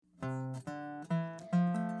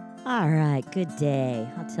All right, good day.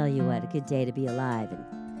 I'll tell you what, a good day to be alive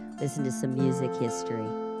and listen to some music history.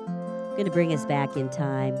 I'm going to bring us back in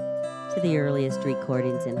time to the earliest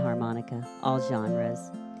recordings in harmonica, all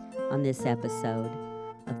genres, on this episode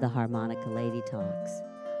of the Harmonica Lady Talks.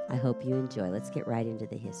 I hope you enjoy. Let's get right into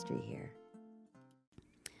the history here.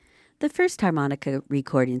 The first harmonica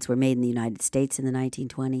recordings were made in the United States in the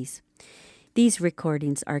 1920s. These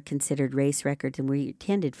recordings are considered race records and were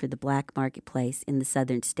intended for the black marketplace in the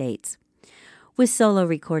southern states. With solo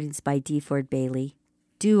recordings by D. Ford Bialy,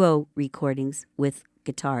 duo recordings with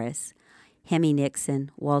guitarists, Hemi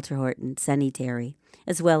Nixon, Walter Horton, Sonny Terry,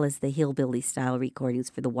 as well as the hillbilly-style recordings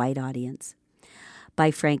for the white audience,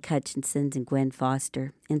 by Frank Hutchinson and Gwen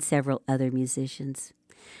Foster, and several other musicians.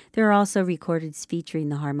 There are also recordings featuring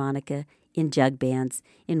the harmonica in jug bands,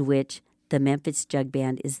 in which the Memphis Jug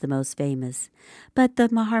Band is the most famous, but the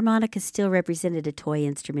harmonica still represented a toy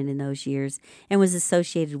instrument in those years and was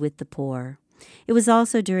associated with the poor. It was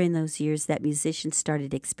also during those years that musicians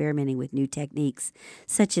started experimenting with new techniques,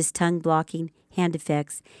 such as tongue blocking, hand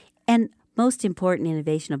effects, and, most important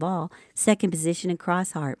innovation of all, second position and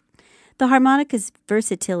cross harp. The harmonica's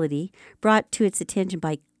versatility, brought to its attention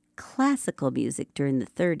by classical music during the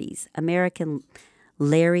 30s, American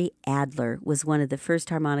Larry Adler was one of the first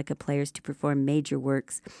harmonica players to perform major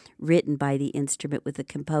works written by the instrument with the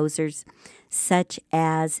composers such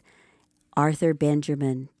as Arthur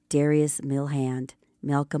Benjamin, Darius Milhaud,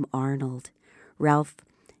 Malcolm Arnold, Ralph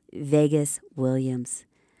Vagus Williams.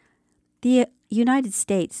 The United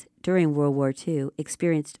States during World War II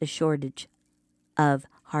experienced a shortage of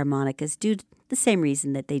harmonicas due to the same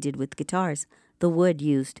reason that they did with guitars. The wood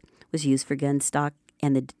used was used for gun stock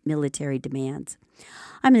and the military demands.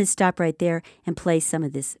 I'm going to stop right there and play some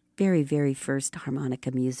of this very, very first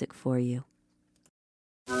harmonica music for you.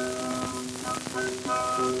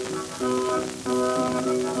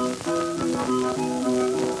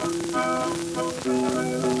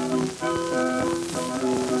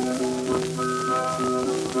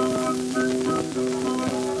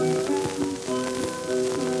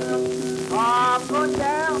 I'm going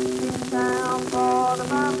down to town for the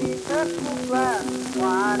mommy Christmas glass.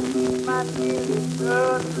 Why keep my feelings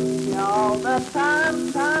good for me all the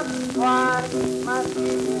time? Why keep my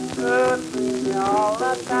feelings good for me all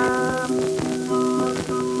the time?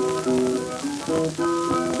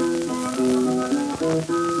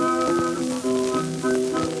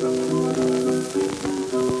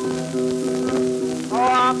 Oh,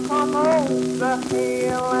 I come over the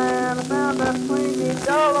hill and I found a swingy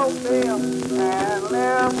dollar bill, and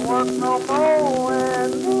never work no more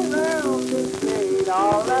and move around this gate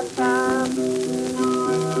all the time.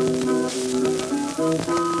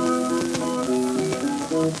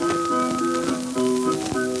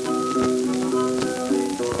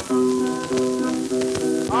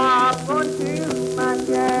 I'm going to my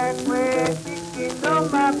jack with chickens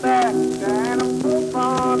on my back, and I'm full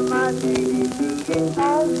on my Jenny being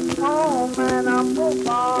home, and I'm full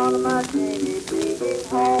on my Jenny being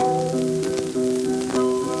home.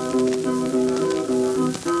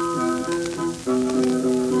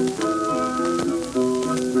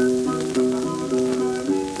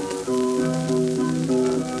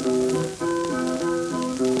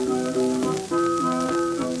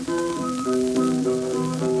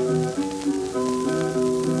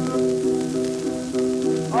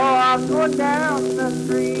 I'll go down the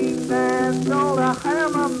street and stole a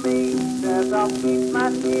ham of meat, as I'll keep my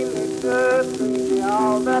feelings good for me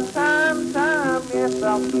all the time. Yes,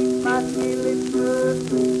 I'll keep my feelings good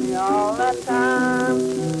for me all the time.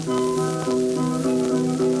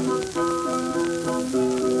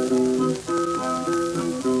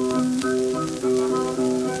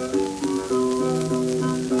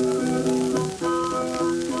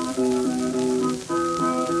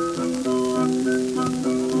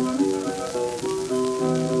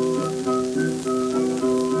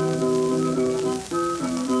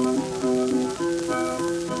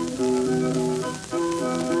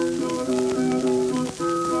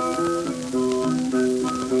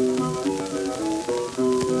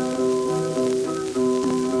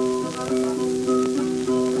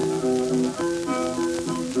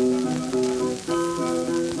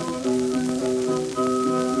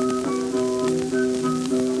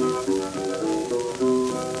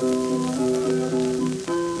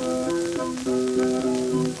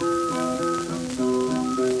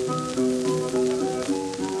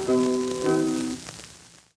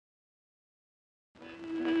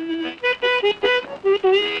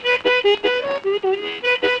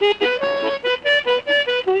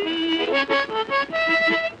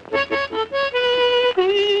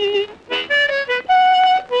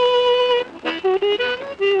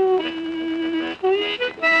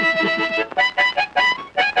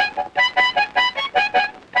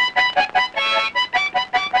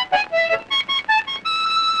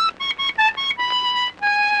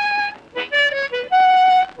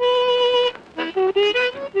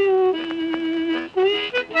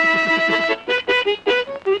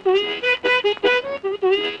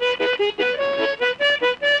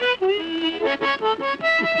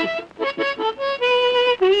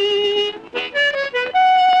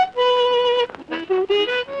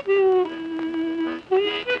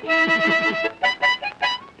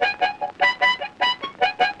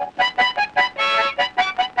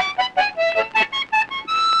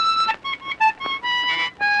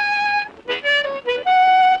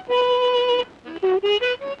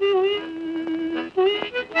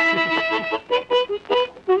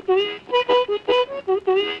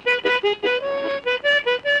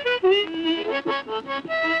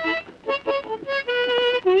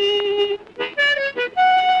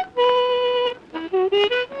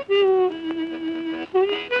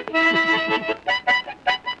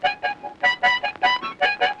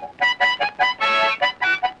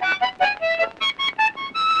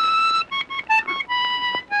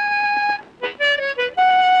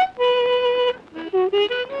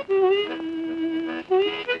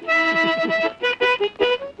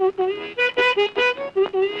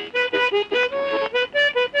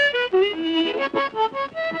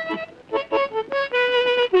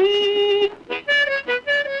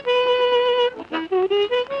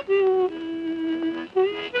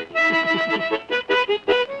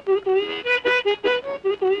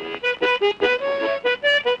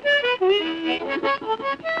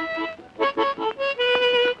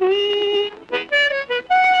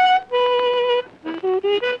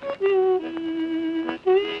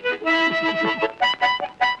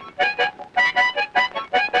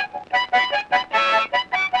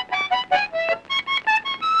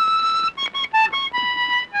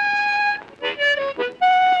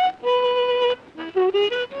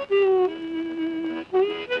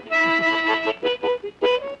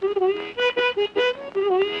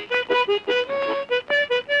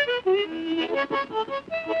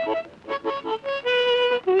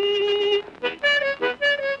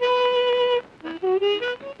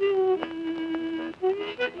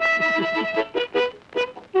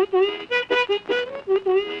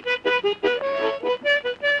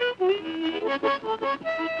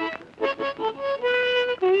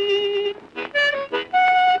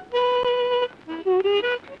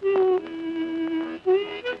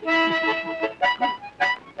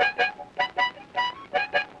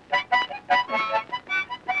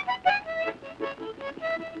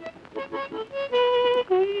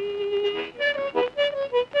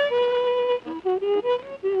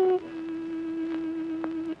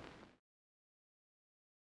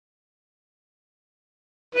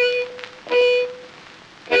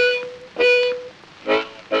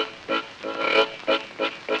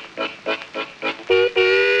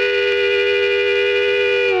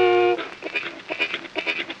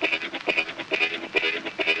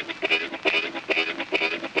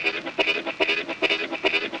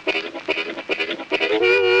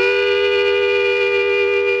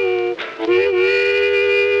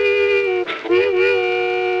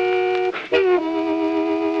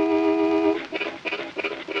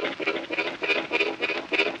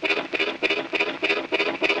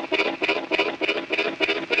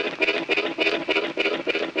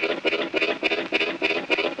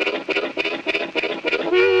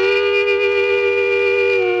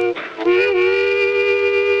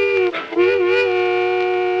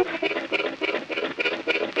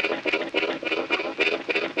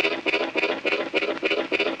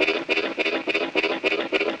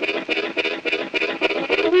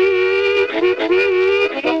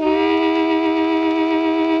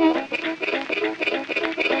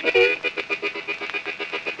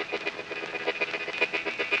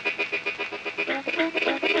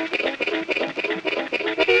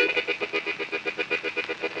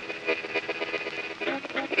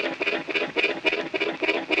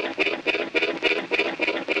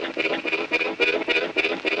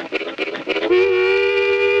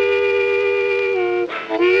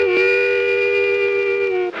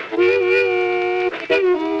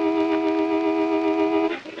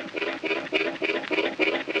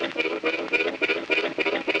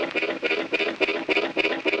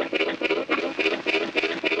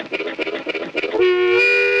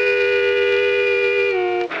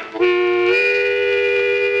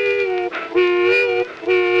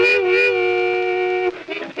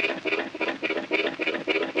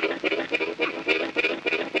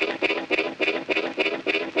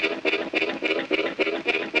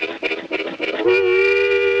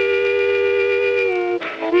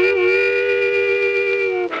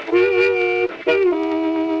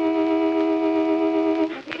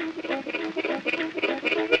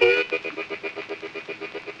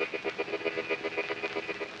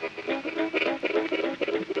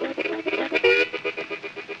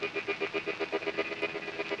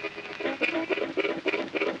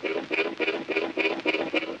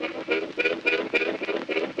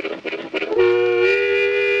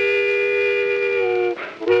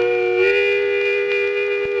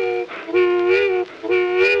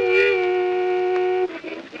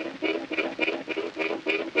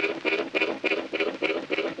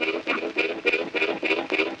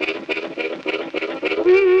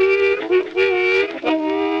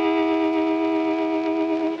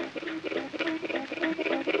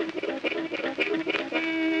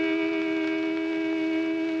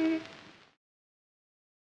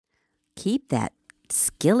 Keep that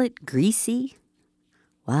skillet greasy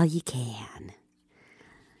while you can.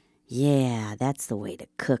 Yeah, that's the way to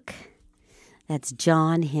cook. That's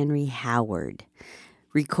John Henry Howard,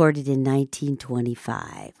 recorded in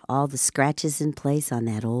 1925. All the scratches in place on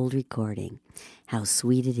that old recording. How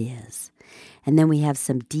sweet it is. And then we have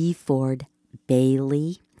some D. Ford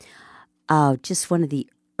Bialy, just one of the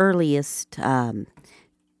earliest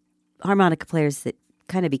harmonica players that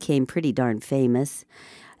kind of became pretty darn famous.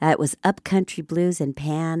 It was Upcountry Blues and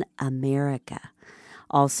Pan America,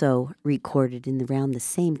 also recorded in around the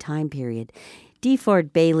same time period. D.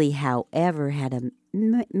 Ford Bialy, however, had a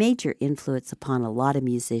major influence upon a lot of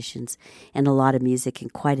musicians and a lot of music,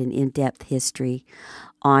 and quite an in-depth history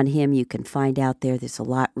on him. You can find out there. There's a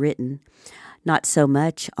lot written. Not so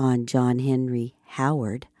much on John Henry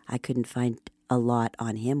Howard. I couldn't find a lot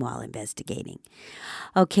on him while investigating.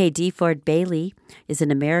 Okay, D. Ford Bialy is an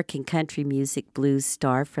American country music blues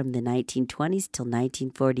star from the 1920s till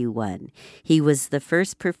 1941. He was the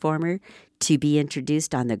first performer to be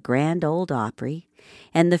introduced on the Grand Ole Opry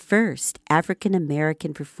and the first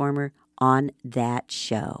African-American performer on that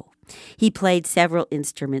show. He played several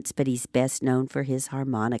instruments, but he's best known for his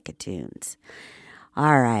harmonica tunes.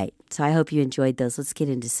 All right, so I hope you enjoyed those. Let's get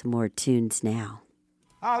into some more tunes now.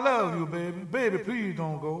 I love you, baby. Baby, please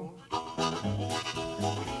don't go.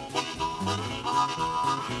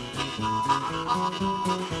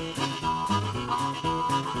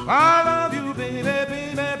 I love you, baby,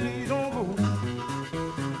 baby, please don't go.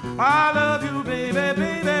 I love you, baby,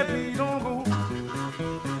 baby, please don't go.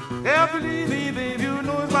 If you leave me, baby, you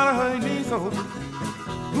know it's gonna hurt me so.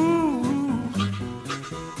 Ooh,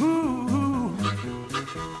 ooh,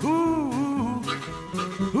 ooh, ooh,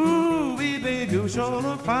 ooh, baby, you sure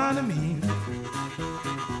look fine to me.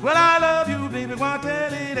 Well, I love you, baby, want to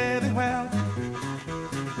tell it everywhere.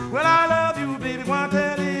 Well, I love you, baby, want to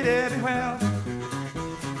tell it everywhere.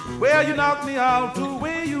 Well, you knock me out to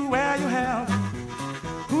where you have.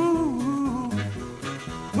 Ooh,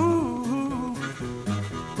 ooh, ooh,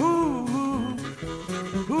 ooh,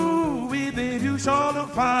 ooh, baby, you sure look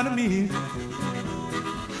fine to me.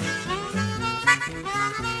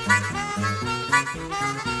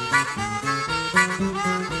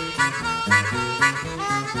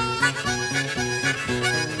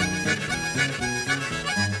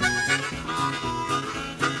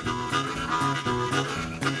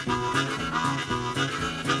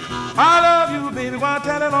 I love you, baby, wanna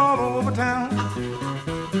tell it all over town.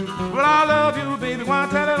 Well, I love you, baby,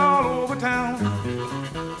 wanna tell it all over town.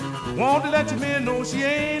 Want to let your man know she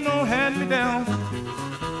ain't no hand-me-down.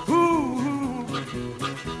 Ooh,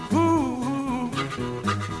 ooh, ooh,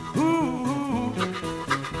 ooh,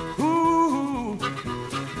 ooh,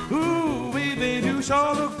 ooh, baby, you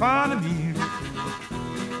sure look fine to me.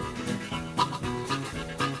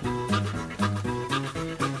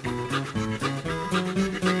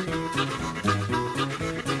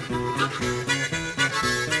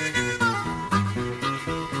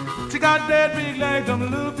 Got that big leg on a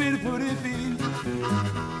little bitty putty feet.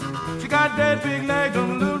 She got that big leg on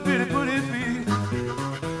a little bitty putty feet.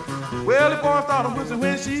 Well, the boy started whistling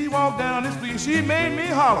when she walked down the street. She made me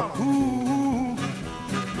holler. Ooh,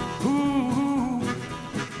 ooh,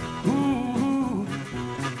 ooh, ooh,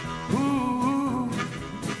 ooh,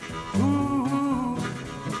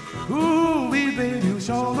 ooh, ooh, wee baby, you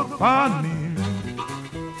sure look fine to me.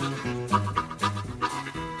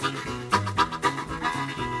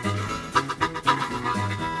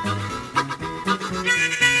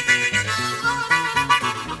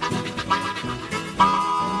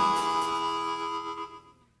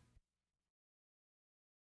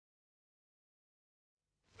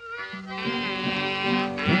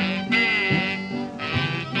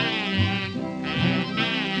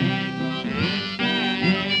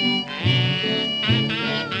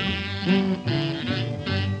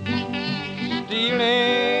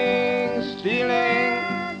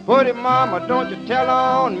 Mama, don't you tell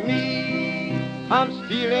on me. I'm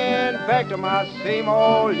stealing back to my same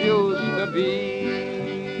old used to be.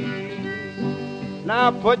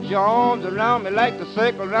 Now put your arms around me like the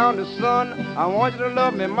circle around the sun. I want you to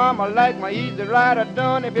love me, Mama, like my easy rider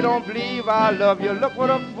done. If you don't believe I love you, look what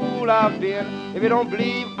a fool I've been. If you don't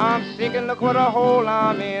believe I'm sinking, look what a hole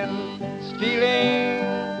I'm in. Stealing,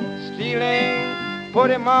 stealing, put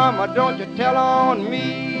it, Mama, don't you tell on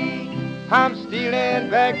me. I'm stealing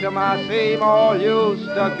back to my same old used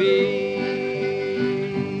to be.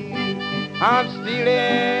 I'm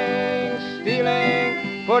stealing,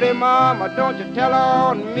 stealing, put it, Mama, don't you tell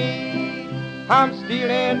on me. I'm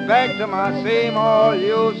stealing back to my same old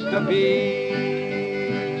used to be.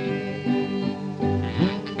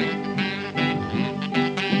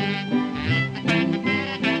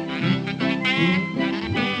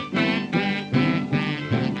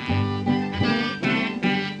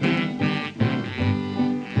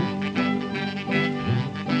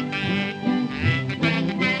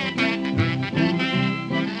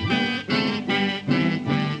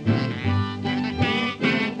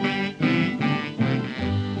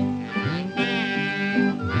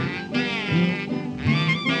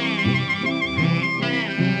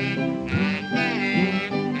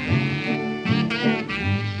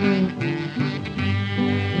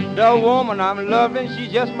 The woman I'm loving,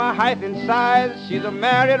 she's just my height and size. She's a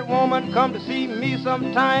married woman, come to see me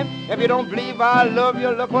sometime. If you don't believe I love you,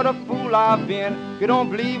 look what a fool I've been. If you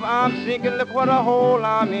don't believe I'm sinking, look what a hole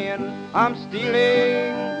I'm in. I'm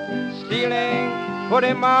stealing, stealing.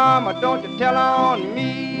 Pretty mama, don't you tell on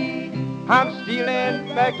me. I'm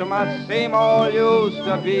stealing back to my same old used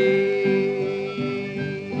to be.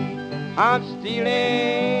 I'm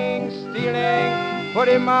stealing, stealing.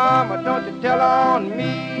 Pretty mama, don't you tell on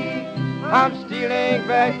me. I'm stealing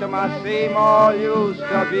back to my same old used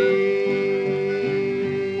to be.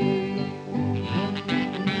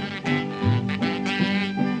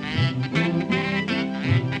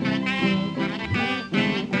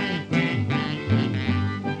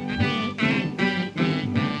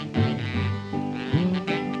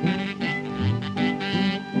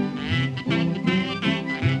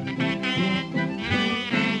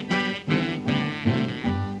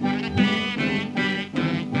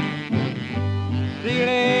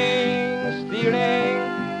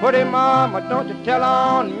 Pretty mama, don't you tell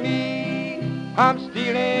on me. I'm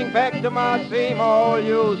stealing back to my same old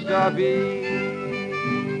used to be.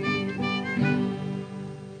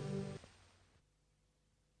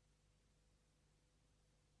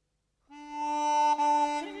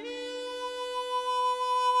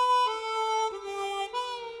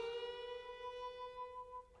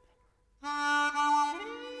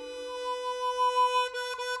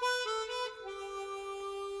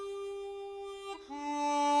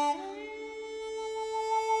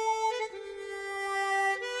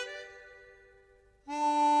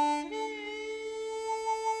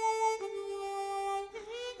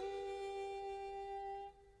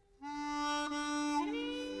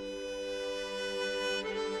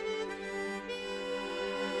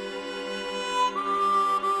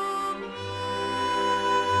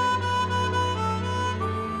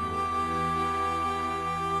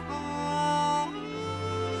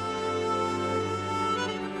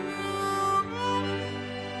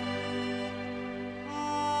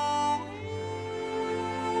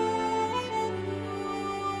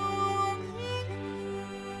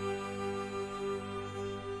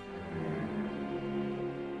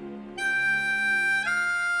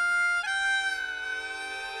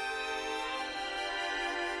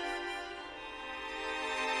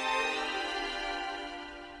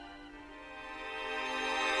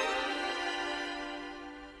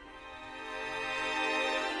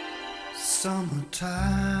 Summertime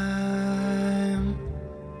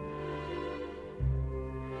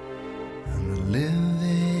and the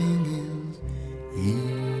living is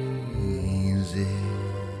easy.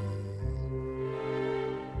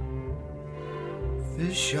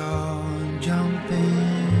 Fish are jumping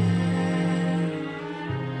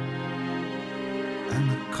and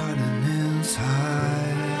the cotton is high.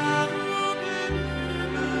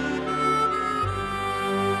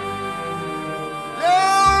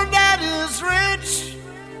 Rich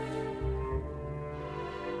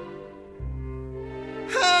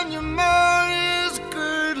and your mom is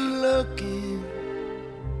good looking.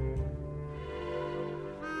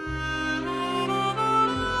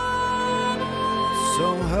 So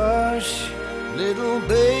hush, little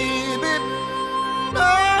baby,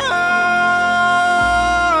 don't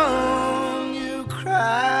you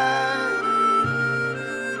cry.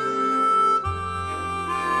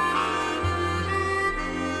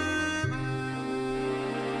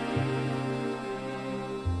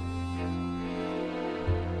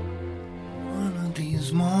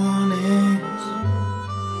 These mornings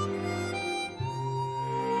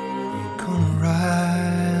you're gonna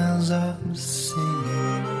rise up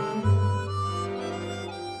singing.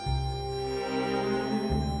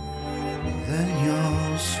 Then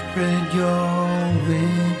you'll spread your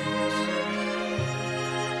wings,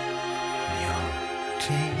 you'll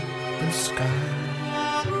take the sky.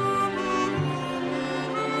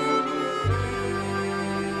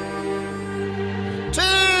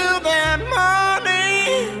 Till that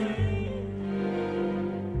morning,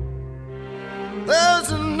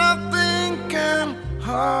 there's nothing can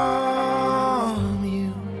harm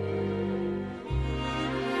you.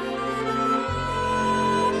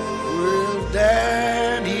 With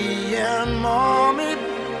Daddy and Mommy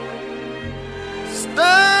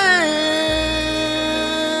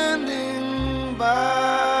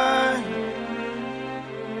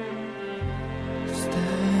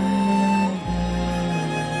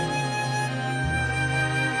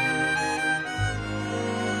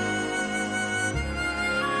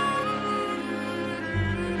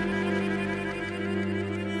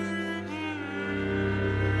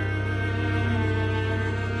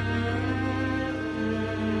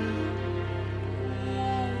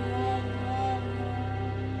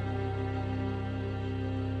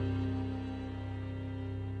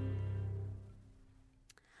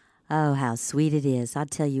Oh, how sweet it is. I'll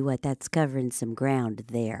tell you what, that's covering some ground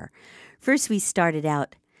there. First, we started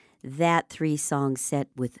out that 3-song set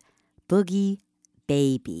with Boogie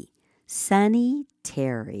Baby, Sonny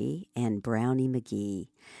Terry, and Brownie McGhee.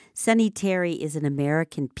 Sonny Terry is an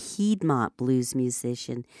American Piedmont blues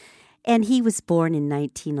musician, and he was born in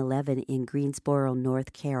 1911 in Greensboro,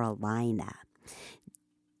 North Carolina.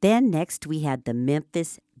 Then next we had the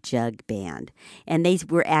Memphis Jug Band, and they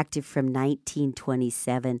were active from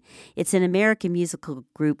 1927. It's an American musical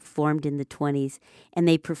group formed in the 20s, and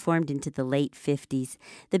they performed into the late 50s.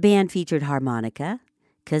 The band featured harmonica,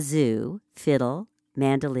 kazoo, fiddle,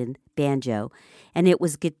 mandolin, banjo, and it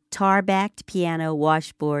was guitar-backed, piano,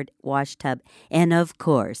 washboard, washtub, and of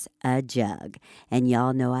course, a jug. And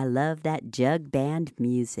y'all know I love that jug band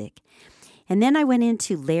music. And then I went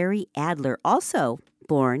into Larry Adler, also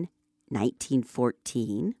born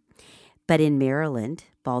 1914, but in Maryland,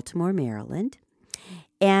 Baltimore, Maryland.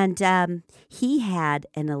 And he had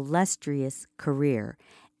an illustrious career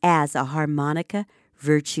as a harmonica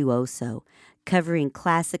virtuoso, covering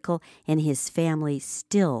classical, and his family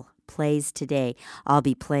still plays today. I'll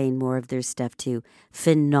be playing more of their stuff too.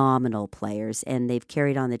 Phenomenal players, and they've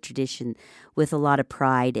carried on the tradition with a lot of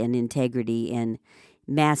pride and integrity and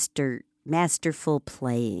masterful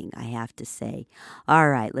playing, I have to say. All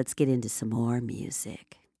right, let's get into some more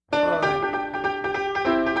music.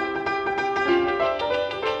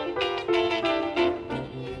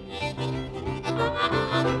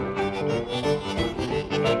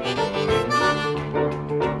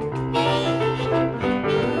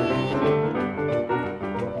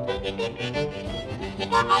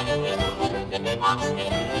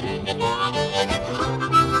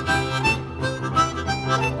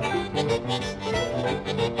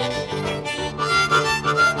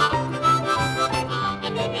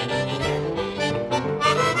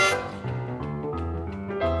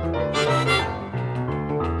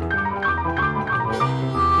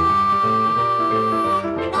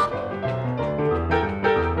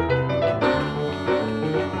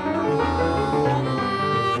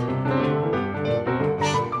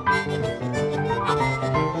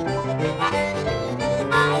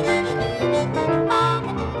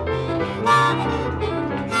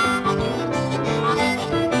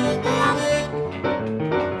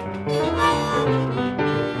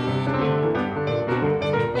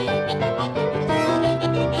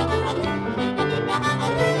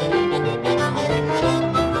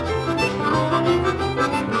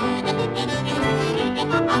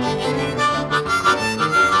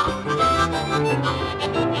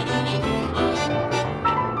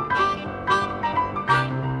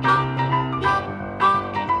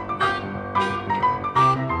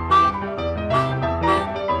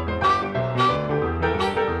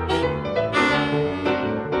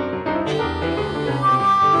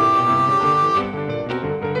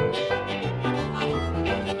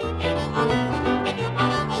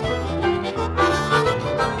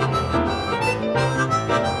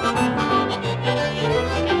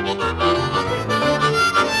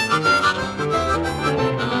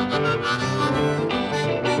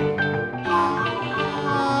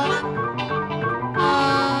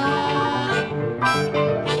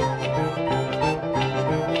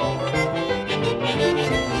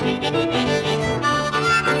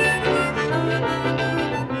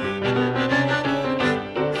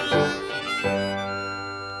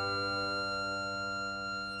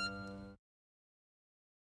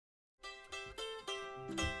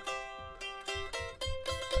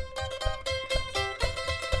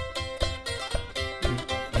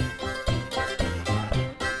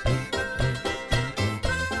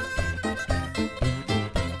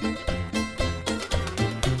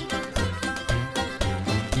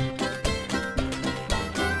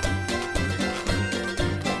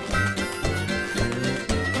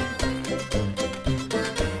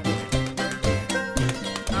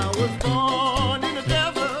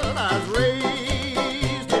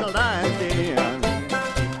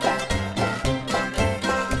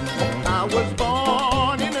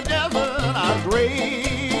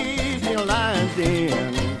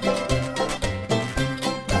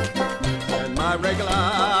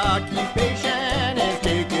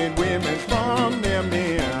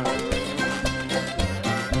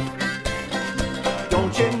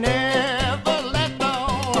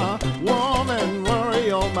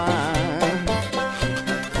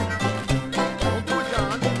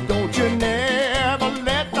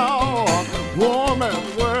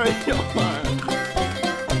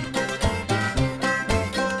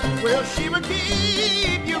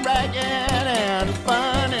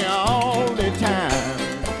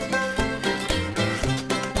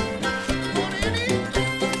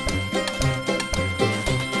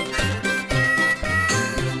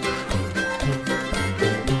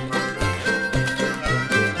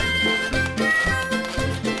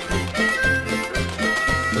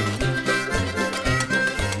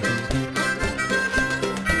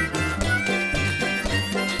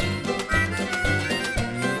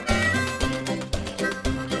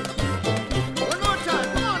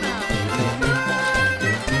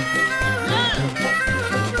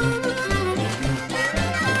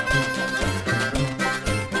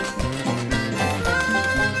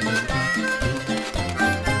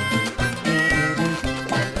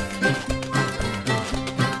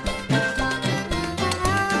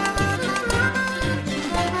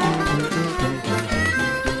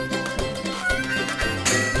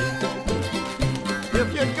 If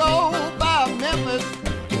you go by Memphis,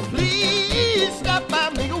 please stop by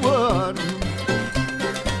Minglewood.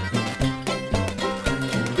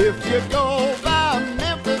 If you go by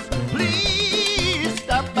Memphis, please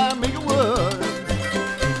stop by Minglewood.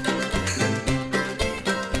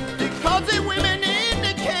 Because the women in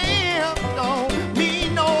the camp don't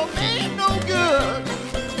mean no man no good.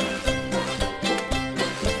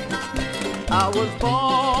 I was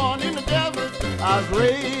born in the desert, I was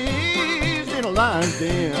raised in a lion's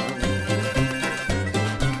den.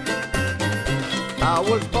 I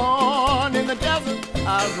was born in the desert,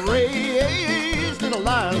 I was raised in a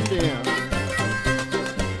lion's den.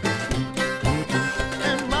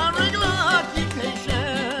 And my regular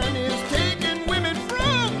occupation is taking women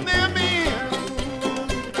from their men.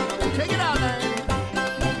 Take it out, man.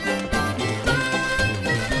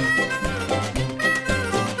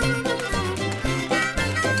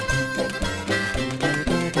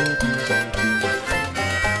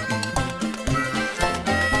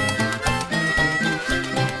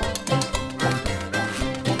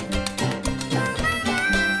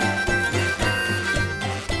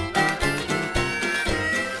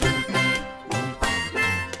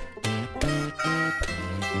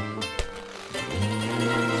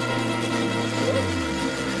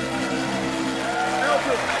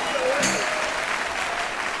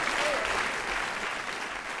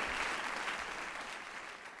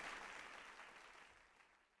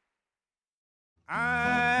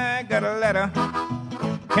 I got a letter,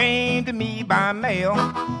 came to me by mail.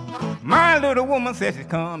 My little woman says she's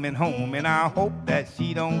coming home, and I hope that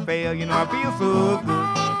she don't fail. You know, I feel so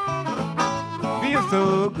good, feel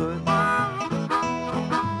so good.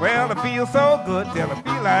 Well, I feel so good till I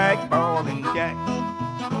feel like ball and jack.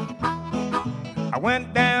 I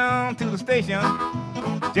went down to the station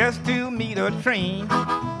just to meet a train.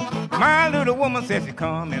 My little woman says she's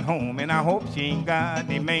coming home, and I hope she ain't got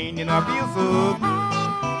any man. You know, I feel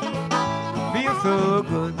so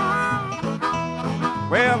good.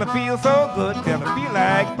 Well, I feel so good till I feel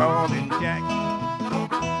like ball and jack.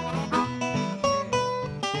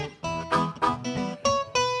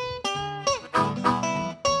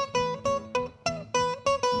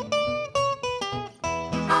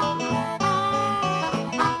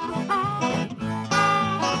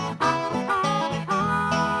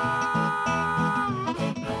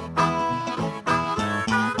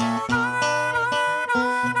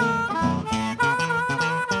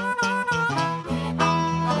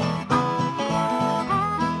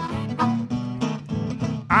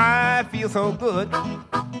 So good,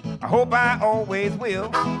 I hope I always will.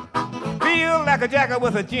 Feel like a jacker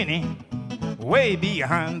with a Jenny way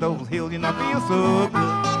behind those hills. You know, feel so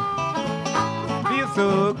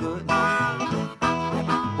good.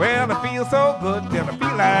 Well, I feel so good till I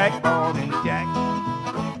feel like ball and jack.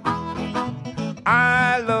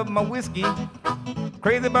 I love my whiskey,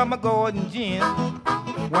 crazy about my Gordon gin.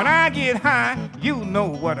 When I get high, you know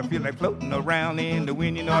what I feel like, floating around in the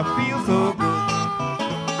wind. You know, I feel so good.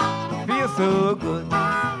 So good.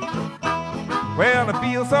 Well, I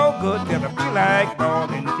feel so good till I feel like ball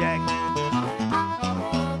and jack.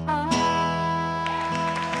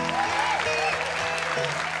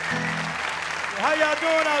 How y'all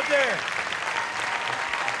doing out there?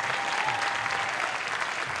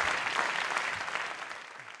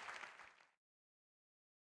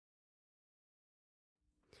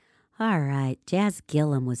 All right, Jazz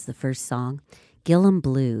Gillum was the first song, Gillum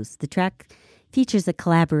Blues. The track features a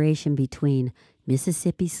collaboration between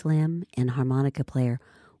Mississippi Slim and harmonica player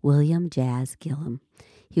William Jazz Gillum.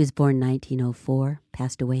 He was born in 1904,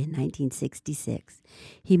 passed away in 1966.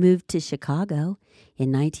 He moved to Chicago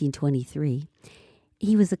in 1923.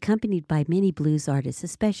 He was accompanied by many blues artists,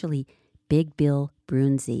 especially Big Bill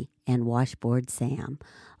Broonzy and Washboard Sam.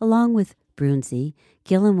 Along with Broonzy,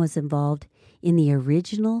 Gillum was involved in the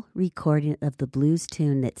original recording of the blues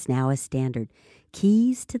tune that's now a standard,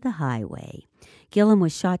 Keys to the Highway. Gillum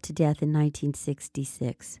was shot to death in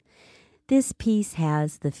 1966. This piece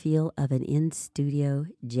has the feel of an in-studio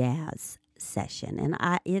jazz session, and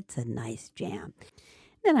it's a nice jam.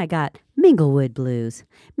 Then I got Minglewood Blues.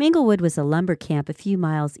 Minglewood was a lumber camp a few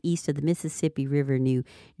miles east of the Mississippi River near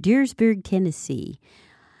Deersburg, Tennessee.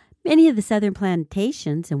 Many of the southern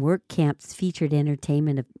plantations and work camps featured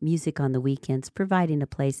entertainment of music on the weekends, providing a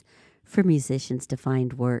place for musicians to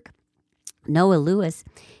find work. Noah Lewis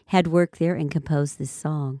had worked there and composed this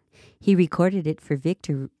song. He recorded it for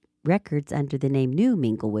Victor records under the name New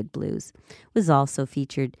Minglewood Blues. Was also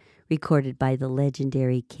recorded by the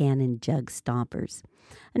legendary Cannon Jug Stompers.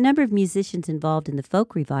 A number of musicians involved in the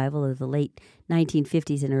folk revival of the late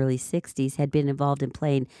 1950s and early 60s had been involved in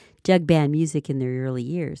playing jug band music in their early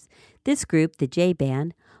years. This group, the J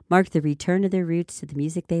Band, marked the return of their roots to the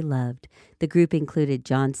music they loved. The group included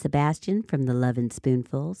John Sebastian from the Lovin'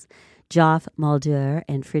 Spoonfuls, Joff Mulder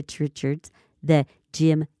and Fritz Richards, the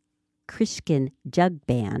Jim Krishkin Jug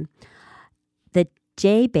Band. The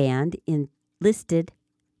J Band enlisted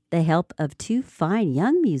the help of two fine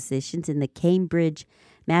young musicians in the Cambridge,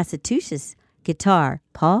 Massachusetts guitar,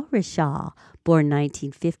 Paul Richard, born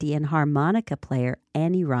 1950, and harmonica player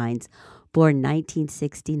Annie Rhines, born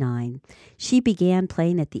 1969. She began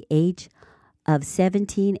playing at the age of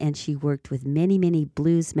 17, and she worked with many, many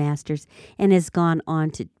blues masters and has gone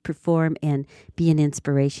on to perform and be an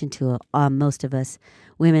inspiration to most of us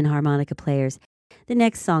women harmonica players. The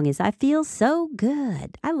next song is I Feel So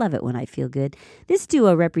Good. I love it when I feel good. This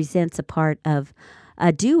duo represents part of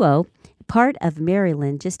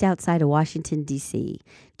Maryland, just outside of Washington, D.C.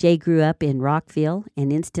 Jay grew up in Rockville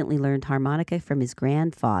and instantly learned harmonica from his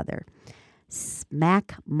grandfather,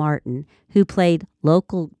 Smack Martin, who played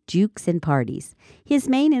local jukes and parties. His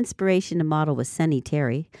main inspiration and model was Sonny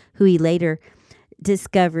Terry, who he later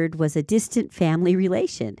discovered was a distant family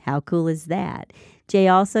relation. How cool is that? Jay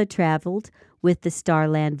also traveled with the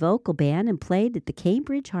Starland Vocal Band and played at the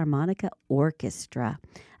Cambridge Harmonica Orchestra.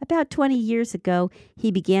 About 20 years ago,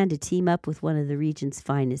 he began to team up with one of the region's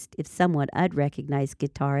finest, if somewhat unrecognized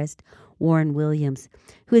guitarist, Warren Williams,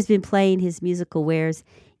 who has been playing his musical wares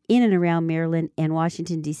in and around Maryland and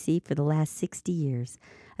Washington, D.C. for the last 60 years.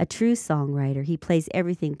 A true songwriter, he plays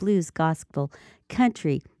everything blues, gospel,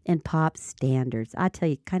 country, and pop standards. I tell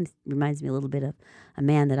you, it kind of reminds me a little bit of a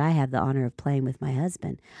man that I have the honor of playing with my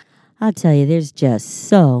husband. I'll tell you, there's just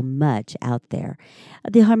so much out there.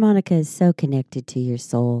 The harmonica is so connected to your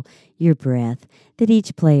soul, your breath, that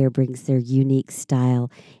each player brings their unique style.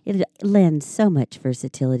 It lends so much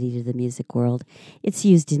versatility to the music world. It's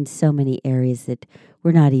used in so many areas that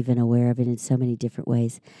we're not even aware of it in so many different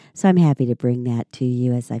ways. So I'm happy to bring that to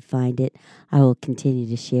you as I find it. I will continue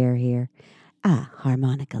to share here.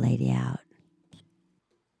 Harmonica Lady out.